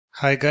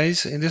Hi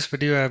guys, in this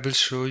video I will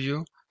show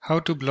you how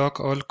to block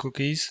all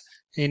cookies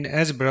in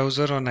Edge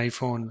browser on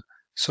iPhone.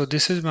 So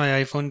this is my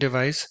iPhone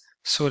device,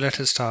 so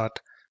let's start.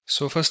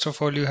 So first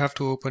of all you have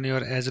to open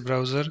your Edge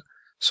browser.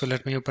 So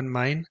let me open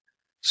mine.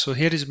 So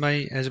here is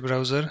my Edge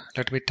browser.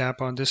 Let me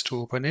tap on this to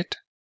open it.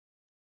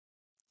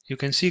 You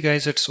can see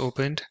guys it's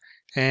opened,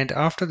 and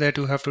after that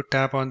you have to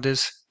tap on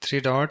this three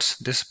dots,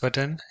 this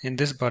button in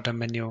this bottom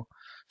menu.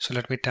 So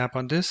let me tap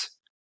on this,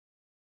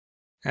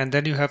 and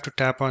then you have to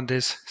tap on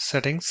this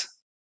settings,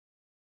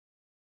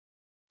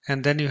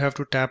 and then you have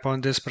to tap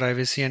on this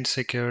privacy and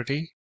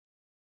security.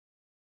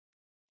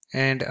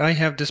 And I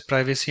have this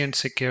privacy and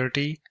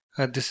security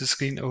this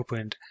screen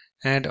opened,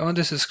 and on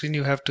this screen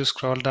you have to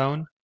scroll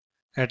down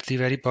at the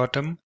very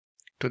bottom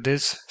to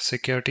this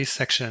security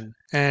section,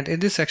 and in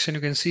this section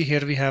you can see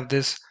here we have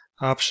this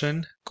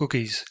option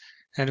cookies,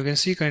 and you can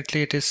see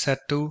currently it is set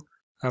to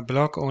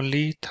block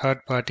only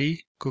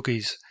third-party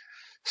cookies.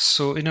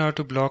 So in order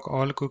to block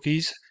all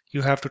cookies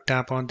you have to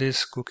tap on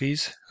this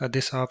cookies,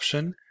 this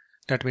option.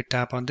 Let me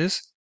tap on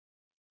this,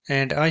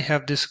 and I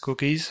have this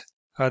cookies,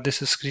 this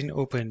screen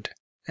opened,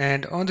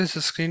 and on this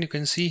screen you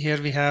can see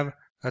here we have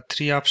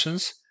three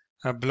options: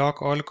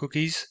 block all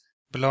cookies,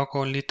 block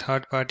only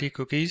third-party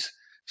cookies.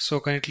 So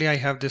currently I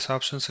have this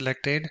option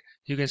selected.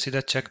 You can see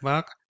the check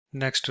mark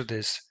next to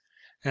this,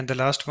 and the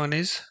last one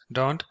is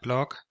don't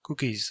block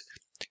cookies.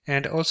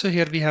 And also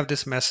here we have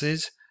this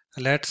message.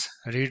 Let's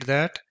read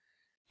that.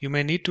 You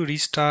may need to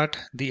restart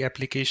the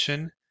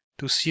application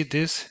to see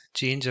this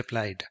change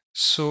applied.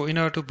 So in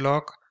order to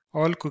block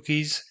all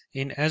cookies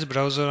in Edge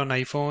browser on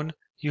iPhone,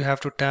 you have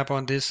to tap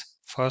on this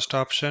first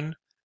option,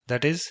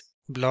 that is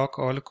block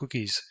all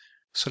cookies.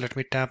 So let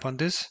me tap on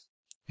this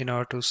in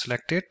order to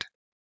select it.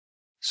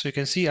 So you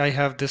can see I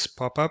have this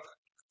pop-up,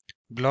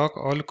 block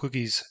all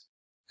cookies,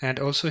 and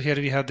also here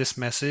we have this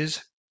message.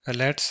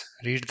 Let's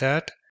read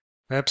that.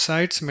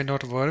 Websites may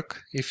not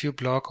work if you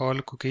block all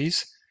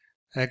cookies.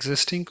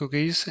 Existing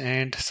cookies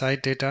and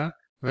site data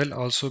will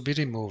also be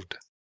removed.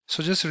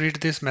 So just read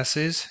this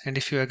message, and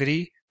if you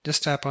agree,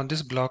 just tap on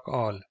this block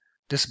all,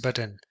 this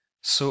button.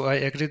 So I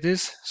agree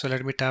this, so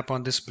let me tap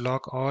on this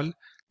block all,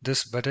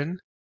 this button.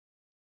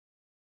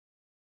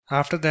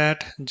 After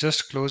that,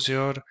 just close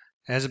your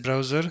Edge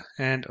browser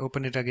and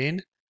open it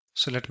again.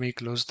 So let me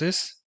close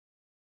this.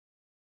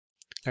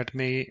 Let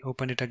me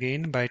open it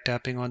again by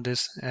tapping on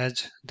this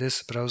Edge,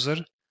 this browser.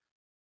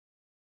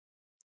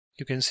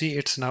 You can see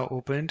it's now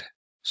opened.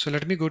 So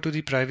let me go to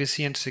the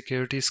privacy and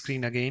security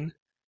screen again.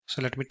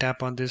 So let me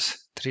tap on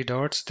this three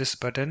dots, this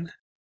button,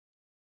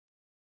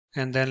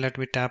 and then let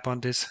me tap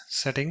on this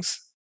settings,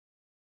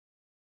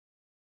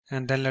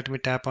 and then let me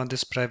tap on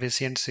this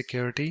privacy and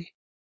security.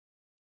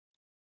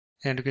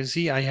 And you can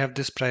see I have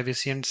this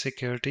privacy and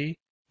security,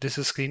 this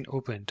screen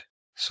opened.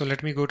 So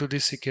let me go to the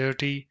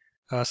security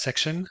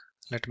section.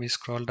 Let me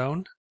scroll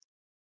down.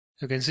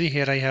 You can see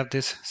here I have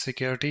this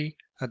security,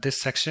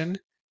 this section,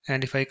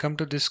 and if I come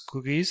to this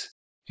cookies,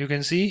 you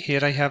can see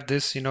here I have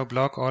this,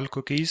 block all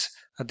cookies,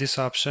 this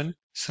option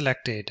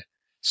selected.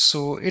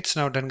 So it's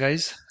now done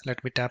guys.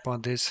 Let me tap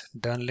on this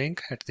done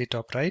link at the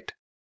top right.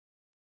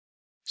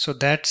 So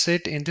that's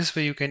it. In this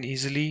way you can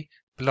easily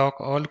block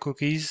all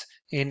cookies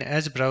in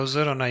Edge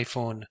browser on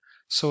iPhone.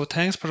 So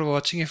thanks for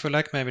watching. If you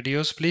like my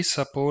videos, please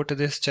support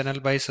this channel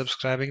by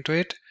subscribing to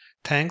it.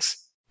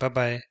 Thanks. Bye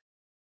bye.